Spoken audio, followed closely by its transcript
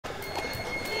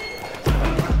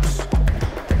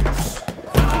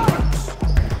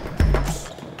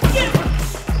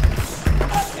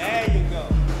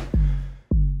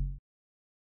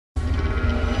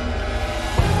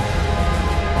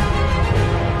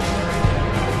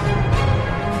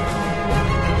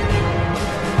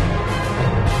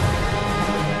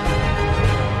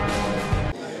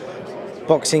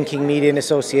Boxing King Media in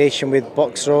association with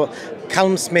Boxro.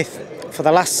 Callum Smith, for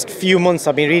the last few months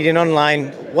I've been reading online,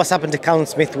 what's happened to Callum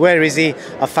Smith? Where is he?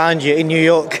 I found you in New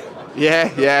York.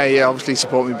 Yeah, obviously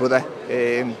support me brother.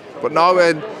 But no,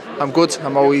 I'm good.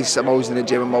 I'm always in the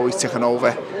gym, I'm always ticking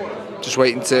over. Just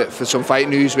waiting for some fight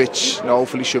news, which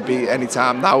hopefully should be any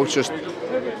time now. It's just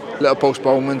little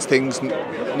postponements, things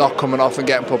not coming off and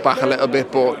getting put back a little bit.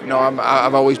 But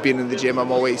I've always been in the gym.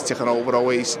 I'm always ticking over,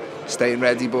 always staying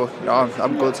ready. But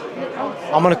I'm good.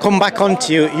 I'm going to come back on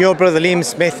to you. Your brother Liam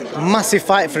Smith, massive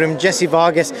fight for him. Jesse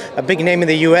Vargas, a big name in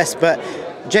the US, but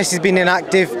Jesse's been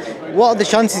inactive. What are the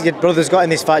chances your brother's got in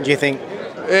this fight, do you think?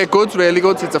 Good, really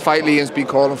good. It's a fight Liam's been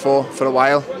calling for a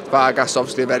while. Vargas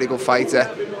obviously a very good fighter.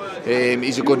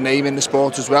 He's a good name in the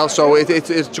sport as well, so it's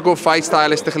a good fight.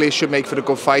 Stylistically it should make for a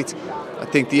good fight. I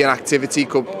think the inactivity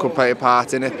could play a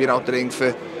part in it, being out the ring for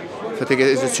I think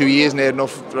it's 2 years, near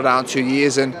enough, around 2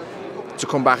 years, and to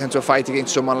come back into a fight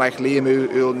against someone like Liam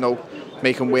who'll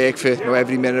make him work for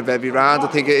every minute of every round. I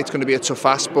think it's going to be a tough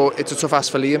ask, but it's a tough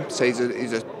ask for Liam. So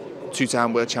he's a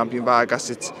two-time world champion. Vargas,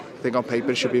 I think on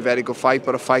paper it should be a very good fight,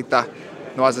 but a fight that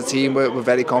as a team we're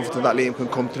very confident that Liam can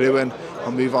come through and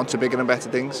move on to bigger and better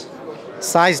things.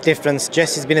 Size difference.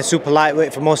 Jesse's been a super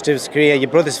lightweight for most of his career.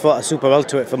 Your brother's fought a super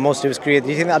welterweight for most of his career. Do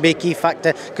you think that'll be a key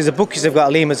factor? Because the bookies have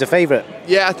got Liam as a favourite.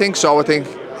 Yeah, I think so. I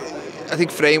think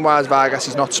frame-wise, Vargas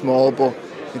is not small, but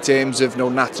in terms of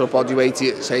natural body weight,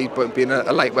 say, but being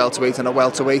a light welterweight and a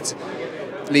welterweight,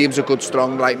 Liam's a good,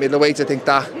 strong light middleweight. I think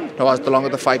that as the longer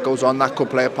the fight goes on, that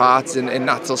could play a part in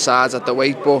natural size at the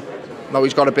weight. But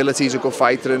he's got ability. He's a good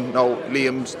fighter, and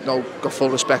Liam's got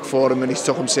full respect for him, and he's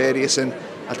took him serious. And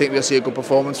I think we'll see a good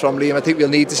performance from Liam. I think we'll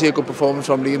need to see a good performance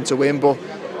from Liam to win, but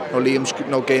Liam's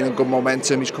gaining good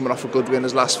momentum. He's coming off a good win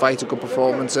his last fight, a good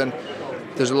performance, and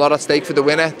there's a lot at stake for the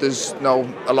winner. There's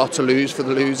a lot to lose for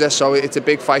the loser, so it's a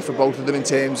big fight for both of them in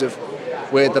terms of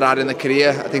where they're at in their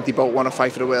career. I think they both want to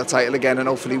fight for the world title again and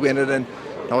hopefully win it, and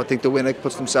I think the winner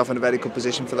puts himself in a very good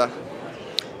position for that.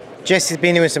 Jesse's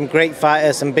been in with some great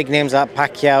fighters, some big names like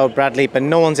Pacquiao, Bradley, but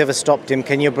no one's ever stopped him.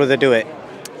 Can your brother do it?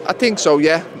 I think so,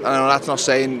 yeah. I know that's not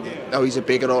saying he's a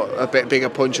bigger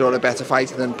puncher or a better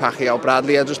fighter than Pacquiao or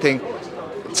Bradley. I just think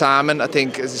timing, I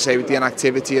think, as I say, with the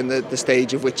inactivity and the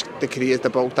stage of which the careers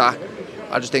they're both at,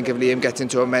 I just think if Liam gets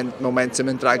into a momentum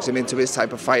and drags him into his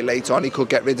type of fight later on, he could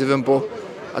get rid of him, but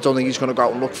I don't think he's going to go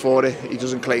out and look for it. He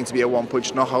doesn't claim to be a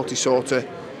one-punch knockout. He sort of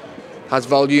has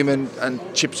volume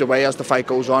and chips away as the fight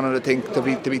goes on, and I think there'll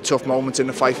be tough moments in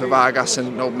the fight for Vargas,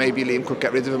 and maybe Liam could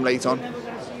get rid of him later on.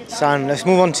 Sam, let's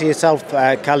move on to yourself,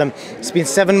 Callum. It's been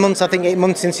 7 months, I think 8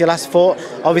 months since your last fought.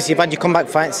 Obviously, you've had your comeback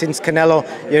fight since Canelo.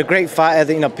 You're a great fighter.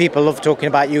 That, people love talking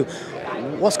about you.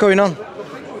 What's going on?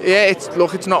 Yeah,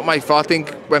 it's not my fault. I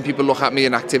think when people look at me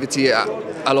in activity,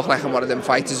 I look like I'm one of them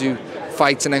fighters who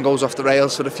fights and then goes off the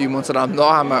rails for a few months, and I'm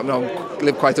not. I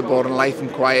live quite a boring life. I'm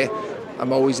quiet.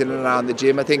 I'm always in and around the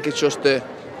gym. I think it's just the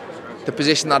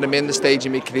position that I'm in, the stage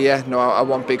in my career. I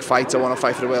want big fights. I want to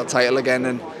fight for the world title again,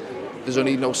 and there's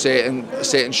only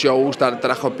certain shows that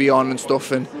I could be on and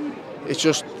stuff, and it's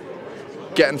just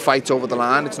getting fights over the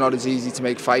line. It's not as easy to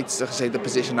make fights, like I say, the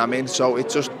position I'm in. So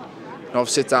it's just, I've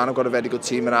sit down, I've got a very good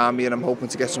team around me, and I'm hoping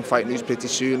to get some fight news pretty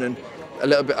soon. And a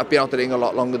little bit, I've been out the ring a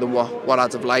lot longer than what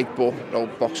I'd have liked,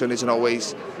 but boxing isn't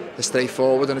always as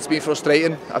straightforward, and it's been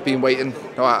frustrating. I've been waiting.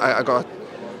 I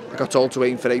got told to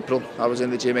aim for April. I was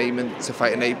in the gym aiming to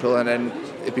fight in April, and then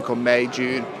it became May,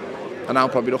 June. And now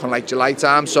I'm probably looking like July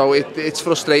time, so it's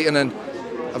frustrating, and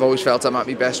I've always felt I'm at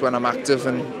my best when I'm active,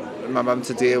 and I'm having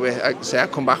to deal with, I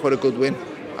come back with a good win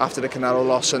after the Canelo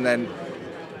loss, and then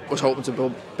was hoping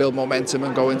to build momentum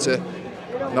and go into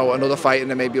another fight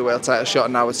and then maybe a world title shot,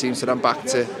 and now it seems that I'm back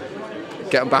to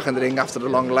getting back in the ring after the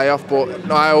long layoff.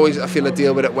 But I feel I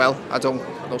deal with it well. I don't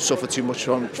suffer too much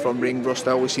from ring rust.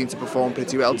 I always seem to perform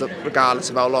pretty well regardless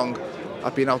of how long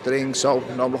I've been out the ring, so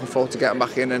I'm looking forward to getting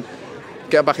back in in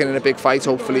a big fight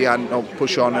hopefully, and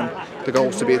push on, and the goal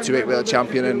is to be a 2-weight world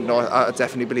champion, and I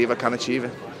definitely believe I can achieve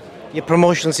it. Your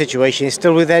promotional situation is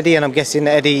still with Eddie, and I'm guessing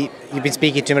Eddie, you've been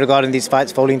speaking to him regarding these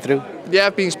fights falling through? Yeah,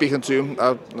 I've been speaking to him.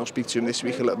 I'll speak to him this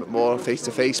week a little bit more face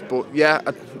to face, but yeah,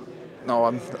 I've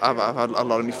had a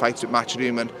lot of my fights with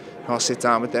Matchroom, and I'll sit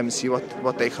down with them and see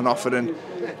what they can offer, and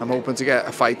I'm hoping to get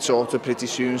a fight sorted pretty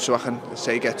soon so I can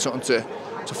get something to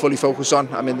fully focus on.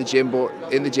 I'm in the gym, but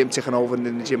in the gym ticking over, and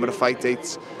in the gym with a fight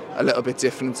date's a little bit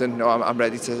different, and I'm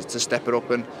ready to step it up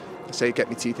and get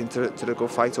my teeth into the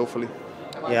good fight hopefully.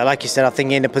 Yeah, like you said, I think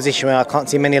you're in a position where I can't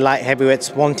see many light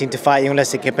heavyweights wanting to fight you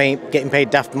unless they're getting paid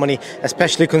daft money,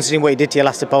 especially considering what you did to your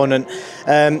last opponent.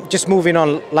 Just moving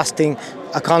on, last thing,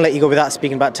 I can't let you go without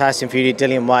speaking about Tyson Fury,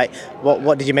 Dillian Whyte.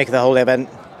 What did you make of the whole event?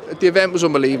 The event was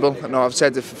unbelievable. I've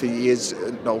said it for years,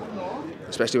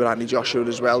 especially with Anthony Joshua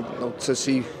as well, to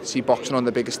see boxing on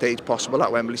the biggest stage possible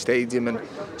at Wembley Stadium and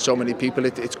so many people,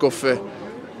 it's good for,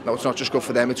 it's not just good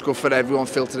for them, it's good for everyone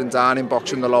filtering down in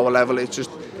boxing the lower level.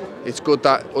 It's good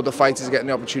that other fighters are getting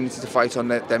the opportunity to fight on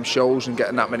them shows and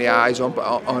getting that many eyes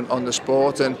on the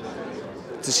sport, and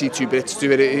to see two Brits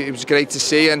do it, it was great to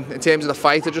see. And in terms of the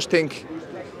fight, I just think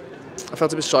I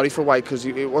felt a bit sorry for Whyte, because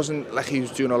it wasn't like he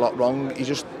was doing a lot wrong. He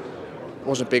just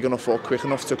wasn't big enough or quick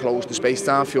enough to close the space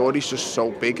down. Fury's just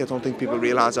so big. I don't think people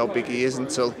realise how big he is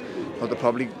until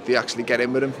they actually get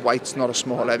in with him. Whyte's not a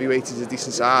small heavyweight, he's a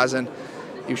decent size, and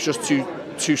he was just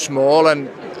too small, and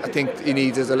I think he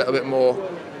needed a little bit more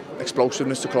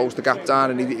explosiveness to close the gap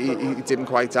down, and he didn't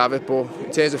quite have it. But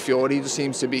in terms of Fury, he just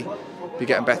seems to be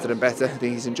getting better and better. I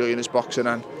think he's enjoying his boxing,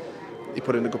 and he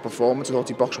put in a good performance. I thought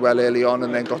he boxed well early on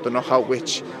and then got the knockout,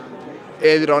 which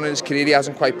earlier on in his career he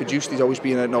hasn't quite produced. He's always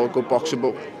been a good boxer,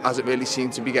 but hasn't really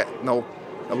seemed to be getting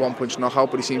a one-punch knockout.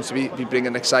 But he seems to be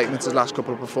bringing excitement to his last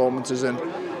couple of performances, and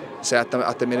say at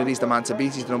the minute he's the man to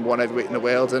beat. He's the #1 heavyweight in the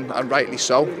world, and rightly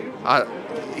so.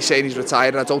 He's saying he's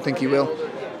retired, and I don't think he will.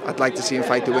 I'd like to see him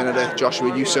fight the winner of Joshua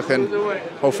Usyk and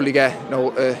hopefully get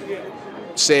a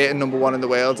certain #1 in the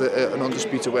world, an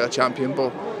undisputed world champion.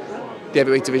 But the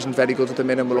heavyweight division very good at the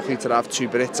minute. We're lucky to have two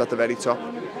Brits at the very top.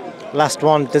 Last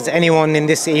one, does anyone in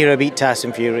this era beat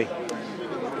Tyson Fury?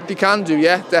 They can do,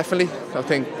 yeah, definitely. I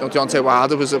think Deontay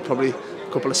Wilder was probably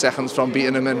a couple of seconds from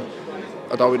beating him, and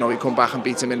although we know he'd come back and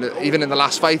beat him even in the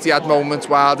last fight, he had moments.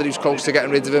 Wilder, he was close to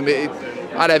getting rid of him.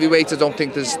 At heavyweight, I don't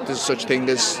think there's such thing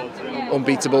as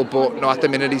unbeatable, but no, at the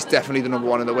minute he's definitely the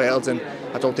 #1 in the world, and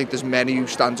I don't think there's many who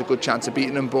stands a good chance of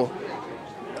beating him. But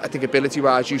I think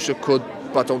ability-wise, Usyk could,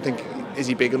 but I don't think, is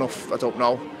he big enough? I don't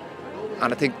know.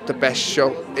 And I think the best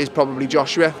show is probably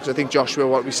Joshua, because I think Joshua,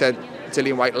 what we said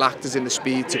Dillian Whyte lacked, is in the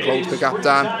speed to close the gap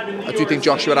down. I do think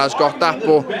Joshua has got that,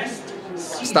 but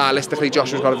stylistically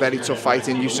Joshua's got a very tough fight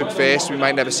in Usyk first. We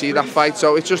might never see that fight,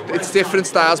 so it's different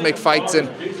styles make fights, and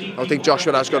I think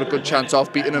Joshua has got a good chance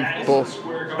of beating him. But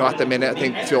at the minute I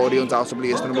think Fury undoubtedly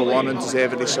is the #1, and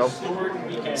deservedly so.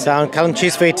 Callum,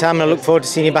 cheers for your time, and I look forward to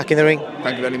seeing you back in the ring.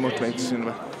 Thank you very much, mate. See you in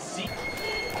a bit.